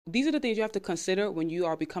These are the things you have to consider when you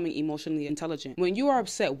are becoming emotionally intelligent. When you are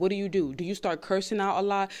upset, what do? Do you start cursing out a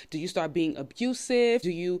lot? Do you start being abusive? Do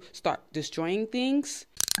you start destroying things?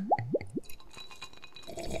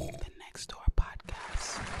 The Next Door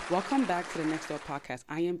Podcast. Welcome back to the Next Door Podcast.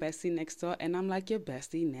 I am Bestie Next Door, and I'm like your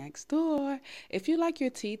bestie next door. If you like your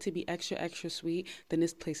tea to be extra, extra sweet, then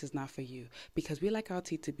this place is not for you, because we like our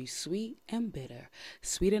tea to be sweet and bitter.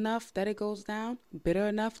 Sweet enough that it goes down, bitter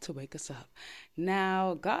enough to wake us up.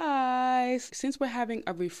 Now, guys, since we're having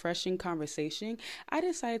a refreshing conversation, I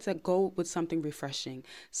decided to go with something refreshing,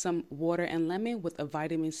 some water and lemon with a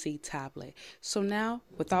vitamin C tablet. So now,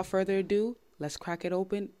 without further ado, let's crack it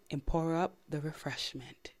open and pour up the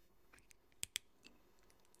refreshment.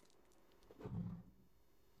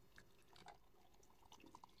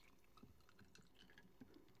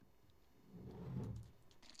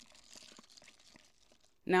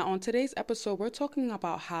 Now, on today's episode, we're talking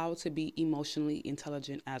about how to be emotionally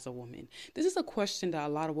intelligent as a woman. This is a question that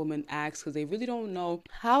a lot of women ask because they really don't know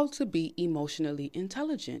how to be emotionally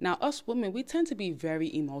intelligent. Now, us women, we tend to be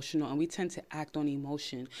very emotional and we tend to act on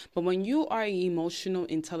emotion. But when you are an emotional,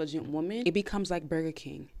 intelligent woman, it becomes like Burger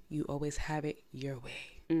King. You always have it your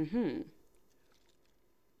way.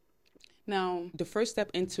 Now, the first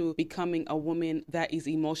step into becoming a woman that is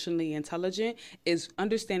emotionally intelligent is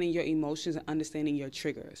understanding your emotions and understanding your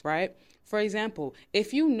triggers, right? For example,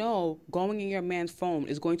 if you know going in your man's phone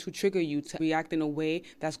is going to trigger you to react in a way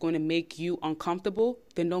that's going to make you uncomfortable,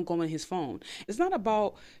 then don't go in his phone. It's not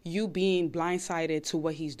about you being blindsided to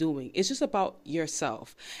what he's doing. It's just about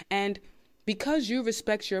yourself. And because you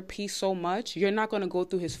respect your peace so much, you're not going to go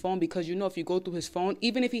through his phone, because you know if you go through his phone,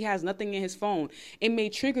 even if he has nothing in his phone, it may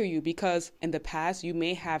trigger you, because in the past you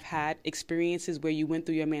may have had experiences where you went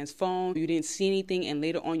through your man's phone, you didn't see anything, and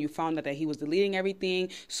later on you found out that he was deleting everything.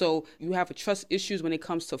 So you have trust issues when it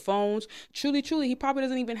comes to phones. Truly, he probably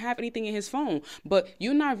doesn't even have anything in his phone, but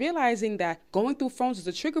you're not realizing that going through phones is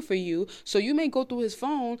a trigger for you. So you may go through his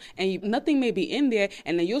phone and nothing may be in there,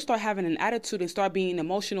 and then you'll start having an attitude and start being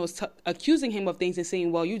emotional, accusing him of things and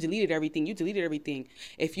saying, well, you deleted everything.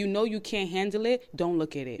 If you know you can't handle it, don't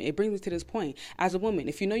look at it. It brings me to this point. As a woman,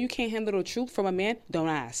 if you know you can't handle the truth from a man, don't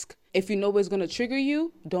ask. If you know it's going to trigger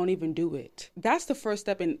you, don't even do it. That's the first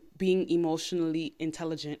step in being emotionally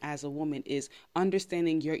intelligent as a woman, is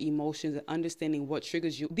understanding your emotions and understanding what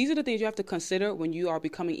triggers you. These are the things you have to consider when you are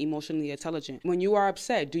becoming emotionally intelligent. When you are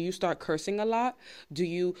upset, do you start cursing a lot? Do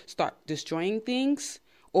you start destroying things?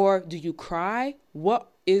 Or do you cry? What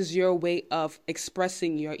is your way of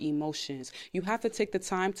expressing your emotions? You have to take the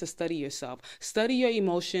time to study yourself. Study your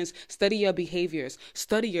emotions, study your behaviors,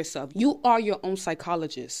 study yourself. You are your own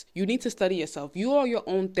psychologist. You need to study yourself. You are your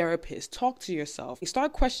own therapist. Talk to yourself.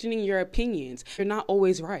 Start questioning your opinions. You're not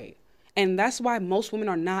always right. And that's why most women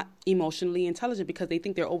are not emotionally intelligent, because they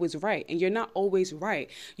think they're always right. And you're not always right.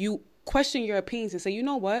 You question your opinions and say, you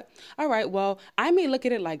know what? All right, well, I may look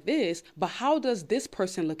at it like this, but how does this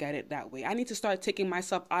person look at it that way? I need to start taking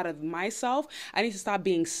myself out of myself. I need to stop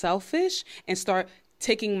being selfish and start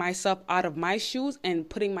taking myself out of my shoes and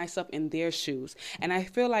putting myself in their shoes. And I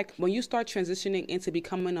feel like when you start transitioning into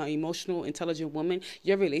becoming an emotional, intelligent woman,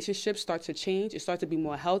 your relationships start to change. It starts to be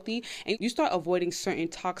more healthy, and you start avoiding certain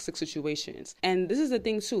toxic situations. And this is the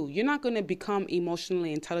thing too. You're not going to become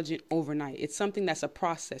emotionally intelligent overnight. It's something that's a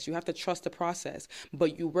process. You have to trust the process,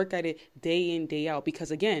 but you work at it day in, day out, because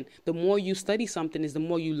again, the more you study something is the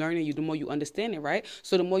more you learn it, the more you understand it, right?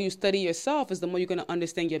 So the more you study yourself is the more you're going to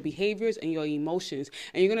understand your behaviors and your emotions.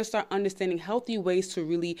 And you're going to start understanding healthy ways to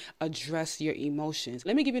really address your emotions.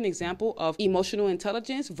 Let me give you an example of emotional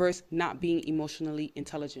intelligence versus not being emotionally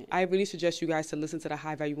intelligent. I really suggest you guys to listen to the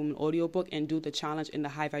High Value Woman audiobook and do the challenge in the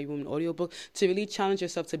High Value Woman audiobook to really challenge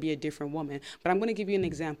yourself to be a different woman. But I'm going to give you an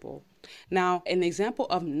example. Now, an example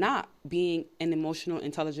of not being an emotional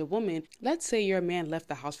intelligent woman, let's say your man left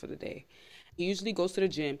the house for the day. He usually goes to the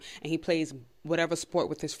gym and he plays whatever sport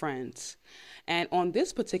with his friends. And on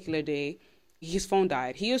this particular day, his phone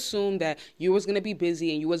died. He assumed that you was going to be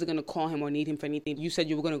busy and you wasn't going to call him or need him for anything. You said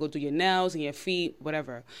you were going to go do your nails and your feet,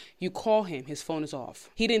 whatever. You call him, his phone is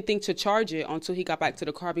off. He didn't think to charge it until he got back to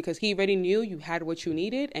the car, because he already knew you had what you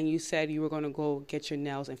needed and you said you were going to go get your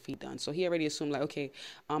nails and feet done. So he already assumed like, okay,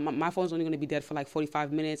 my phone's only going to be dead for like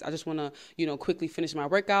 45 minutes. I just want to, quickly finish my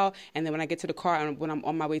workout. And then when I get to the car and when I'm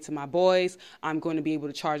on my way to my boys, I'm going to be able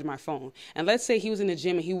to charge my phone. And let's say he was in the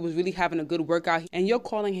gym and he was really having a good workout and you're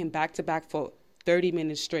calling him back to back for 30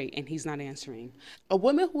 minutes straight and he's not answering. A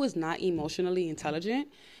woman who is not emotionally intelligent,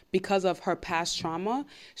 because of her past trauma,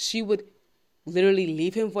 she would literally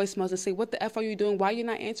leave him voicemails and say, what the F are you doing? Why are you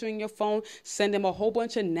not answering your phone? Send him a whole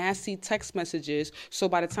bunch of nasty text messages. So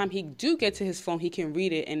by the time he do get to his phone, he can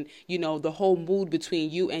read it. And, the whole mood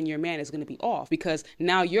between you and your man is going to be off, because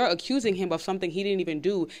now you're accusing him of something he didn't even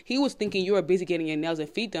do. He was thinking you were busy getting your nails and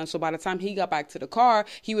feet done. So by the time he got back to the car,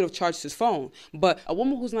 he would have charged his phone. But a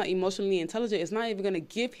woman who's not emotionally intelligent is not even going to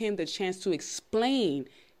give him the chance to explain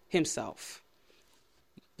himself.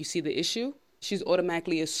 You see the issue? She's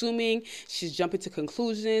automatically assuming, she's jumping to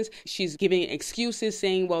conclusions, she's giving excuses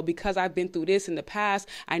saying, well, because I've been through this in the past,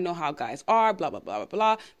 I know how guys are, blah, blah, blah, blah,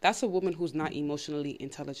 blah. That's a woman who's not emotionally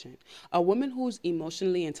intelligent. A woman who's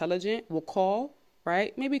emotionally intelligent will call,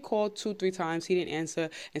 right? Maybe call 2-3 times, he didn't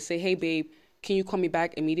answer, and say, hey, babe, can you call me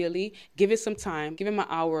back immediately? Give it some time. Give him an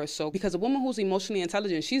hour or so. Because a woman who's emotionally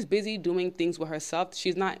intelligent, she's busy doing things with herself.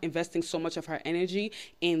 She's not investing so much of her energy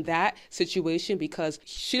in that situation because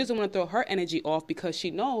she doesn't want to throw her energy off, because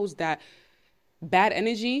she knows that bad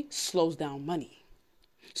energy slows down money.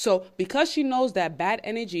 So because she knows that bad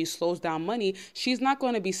energy slows down money, she's not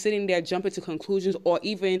going to be sitting there jumping to conclusions or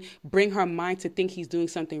even bring her mind to think he's doing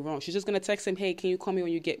something wrong. She's just going to text him, hey, can you call me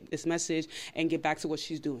when you get this message, and get back to what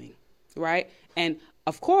she's doing. Right? And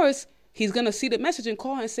of course, he's going to see the message and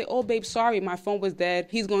call her and say, oh, babe, sorry, my phone was dead.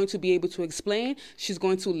 He's going to be able to explain. She's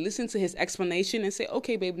going to listen to his explanation and say,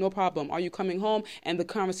 okay, babe, no problem. Are you coming home? And the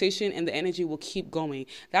conversation and the energy will keep going.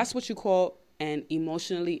 That's what you call an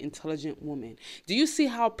emotionally intelligent woman. Do you see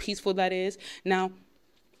how peaceful that is? Now,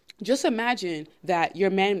 just imagine that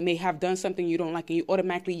your man may have done something you don't like and you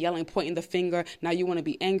automatically yelling, pointing the finger. Now you want to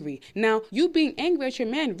be angry. Now, you being angry at your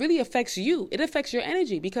man really affects you. It affects your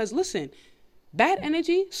energy because, listen, bad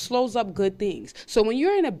energy slows up good things. So when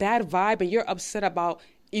you're in a bad vibe and you're upset about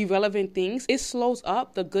irrelevant things, it slows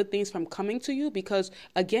up the good things from coming to you because,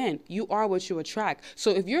 again, you are what you attract.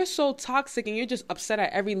 So if you're so toxic and you're just upset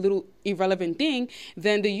at every little irrelevant thing,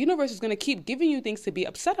 then the universe is going to keep giving you things to be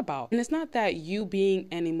upset about. And it's not that you being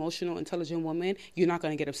an emotional, intelligent woman, you're not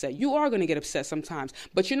going to get upset. You are going to get upset sometimes,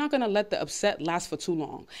 but you're not going to let the upset last for too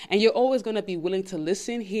long. And you're always going to be willing to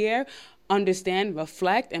listen, hear, understand,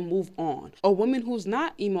 reflect, and move on. A woman who's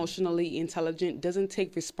not emotionally intelligent doesn't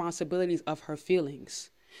take responsibilities of her feelings.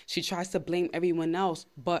 She tries to blame everyone else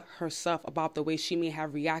but herself about the way she may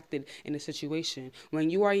have reacted in a situation. When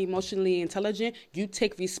you are emotionally intelligent, you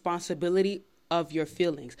take responsibility of your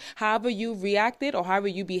feelings. However you reacted or however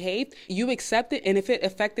you behaved, you accept it. And if it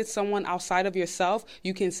affected someone outside of yourself,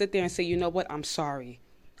 you can sit there and say, you know what, I'm sorry.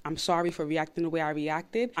 I'm sorry for reacting the way I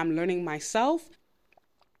reacted. I'm learning myself.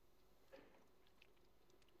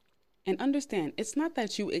 And understand, it's not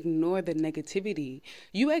that you ignore the negativity.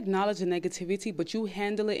 You acknowledge the negativity, but you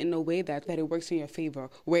handle it in a way that it works in your favor,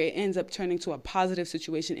 where it ends up turning to a positive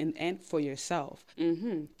situation in the end for yourself.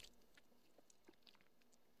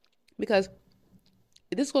 Because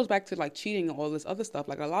this goes back to like cheating and all this other stuff.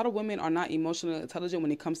 Like a lot of women are not emotionally intelligent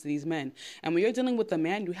when it comes to these men. And when you're dealing with a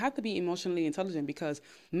man, you have to be emotionally intelligent because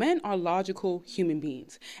men are logical human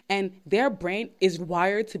beings and their brain is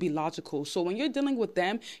wired to be logical. So when you're dealing with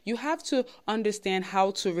them, you have to understand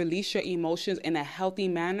how to release your emotions in a healthy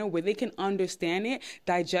manner where they can understand it,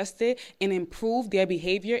 digest it, and improve their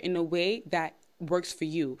behavior in a way that works for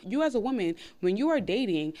you. You as a woman, when you are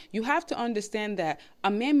dating, you have to understand that a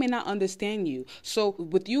man may not understand you. So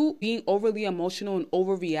with you being overly emotional and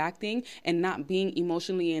overreacting and not being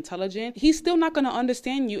emotionally intelligent, he's still not going to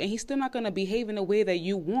understand you and he's still not going to behave in a way that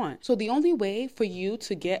you want. So the only way for you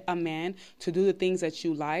to get a man to do the things that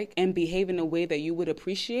you like and behave in a way that you would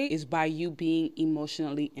appreciate is by you being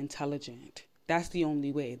emotionally intelligent. That's the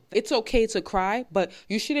only way. It's okay to cry, but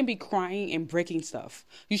you shouldn't be crying and breaking stuff.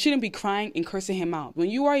 You shouldn't be crying and cursing him out. When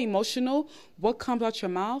you are emotional, what comes out your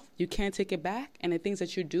mouth, you can't take it back. And the things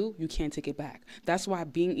that you do, you can't take it back. That's why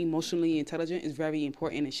being emotionally intelligent is very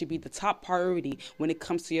important. It should be the top priority when it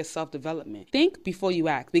comes to your self-development. Think before you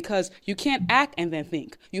act, because you can't act and then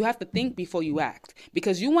think. You have to think before you act,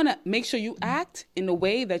 because you want to make sure you act in a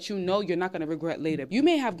way that you know you're not going to regret later. You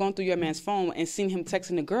may have gone through your man's phone and seen him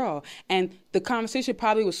texting a girl, and the conversation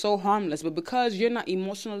probably was so harmless, but because you're not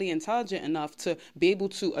emotionally intelligent enough to be able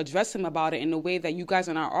to address him about it in a way that you guys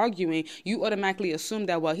are not arguing, you automatically assume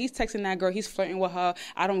that, well, he's texting that girl, he's flirting with her,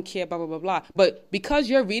 I don't care, blah, blah, blah, blah. But because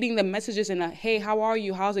you're reading the messages and hey, how are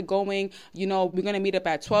you? How's it going? You know, we're going to meet up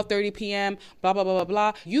at 12:30 p.m., blah, blah, blah, blah,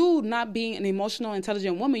 blah. You not being an emotional,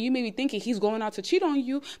 intelligent woman, you may be thinking he's going out to cheat on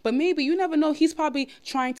you, but maybe you never know, he's probably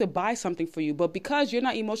trying to buy something for you. But because you're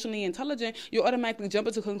not emotionally intelligent, you're automatically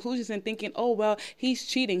jumping to conclusions and thinking, oh, oh, well, he's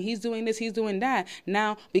cheating, he's doing this, he's doing that.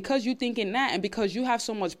 Now, because you thinking that and because you have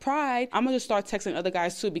so much pride, I'm going to start texting other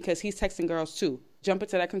guys too because he's texting girls too. Jump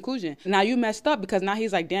into that conclusion. Now you messed up because now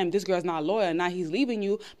he's like, damn, this girl's not loyal. Now he's leaving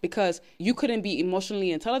you because you couldn't be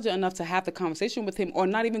emotionally intelligent enough to have the conversation with him or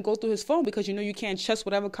not even go through his phone because you know you can't trust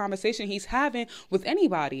whatever conversation he's having with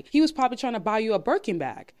anybody. He was probably trying to buy you a Birkin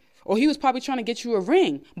bag. Or he was probably trying to get you a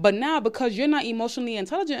ring. But now, because you're not emotionally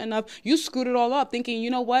intelligent enough, you screwed it all up thinking,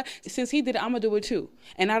 you know what? Since he did it, I'm going to do it too.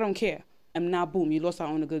 And I don't care. And now, boom, you lost out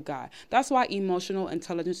on a good guy. That's why emotional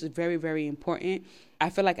intelligence is very, very important. I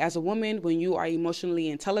feel like as a woman, when you are emotionally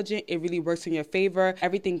intelligent, it really works in your favor.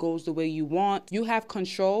 Everything goes the way you want. You have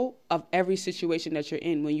control of every situation that you're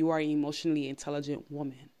in when you are an emotionally intelligent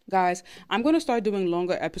woman. Guys, I'm going to start doing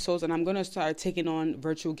longer episodes and I'm going to start taking on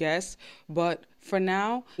virtual guests. But for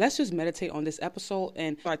now, let's just meditate on this episode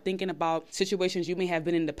and start thinking about situations you may have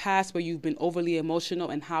been in the past where you've been overly emotional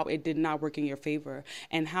and how it did not work in your favor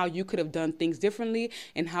and how you could have done things differently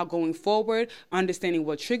and how going forward, understanding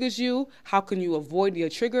what triggers you, how can you avoid your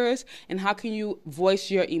triggers, and how can you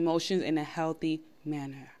voice your emotions in a healthy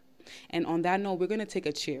manner. And on that note, we're going to take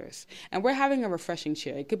a cheers. And we're having a refreshing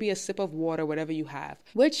cheer. It could be a sip of water, whatever you have.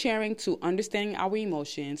 We're cheering to understanding our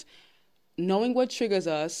emotions, knowing what triggers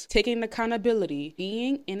us, taking accountability,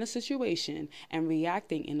 being in a situation, and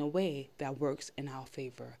reacting in a way that works in our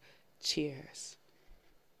favor. Cheers.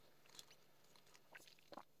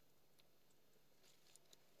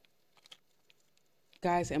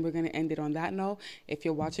 Guys, and we're going to end it on that note. If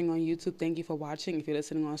you're watching on YouTube, thank you for watching. If you're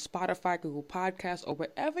listening on Spotify, Google Podcasts, or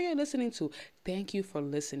wherever you're listening to, thank you for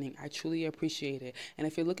listening. I truly appreciate it. And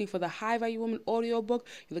if you're looking for the High Value Woman audiobook,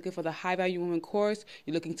 you're looking for the High Value Woman course,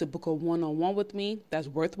 you're looking to book a one-on-one with me, that's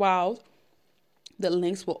worthwhile. The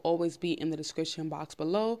links will always be in the description box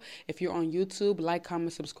below. If you're on YouTube, like,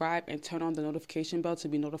 comment, subscribe, and turn on the notification bell to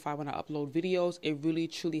be notified when I upload videos. It really,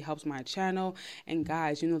 truly helps my channel. And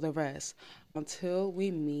guys, you know the rest. Until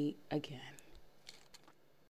we meet again.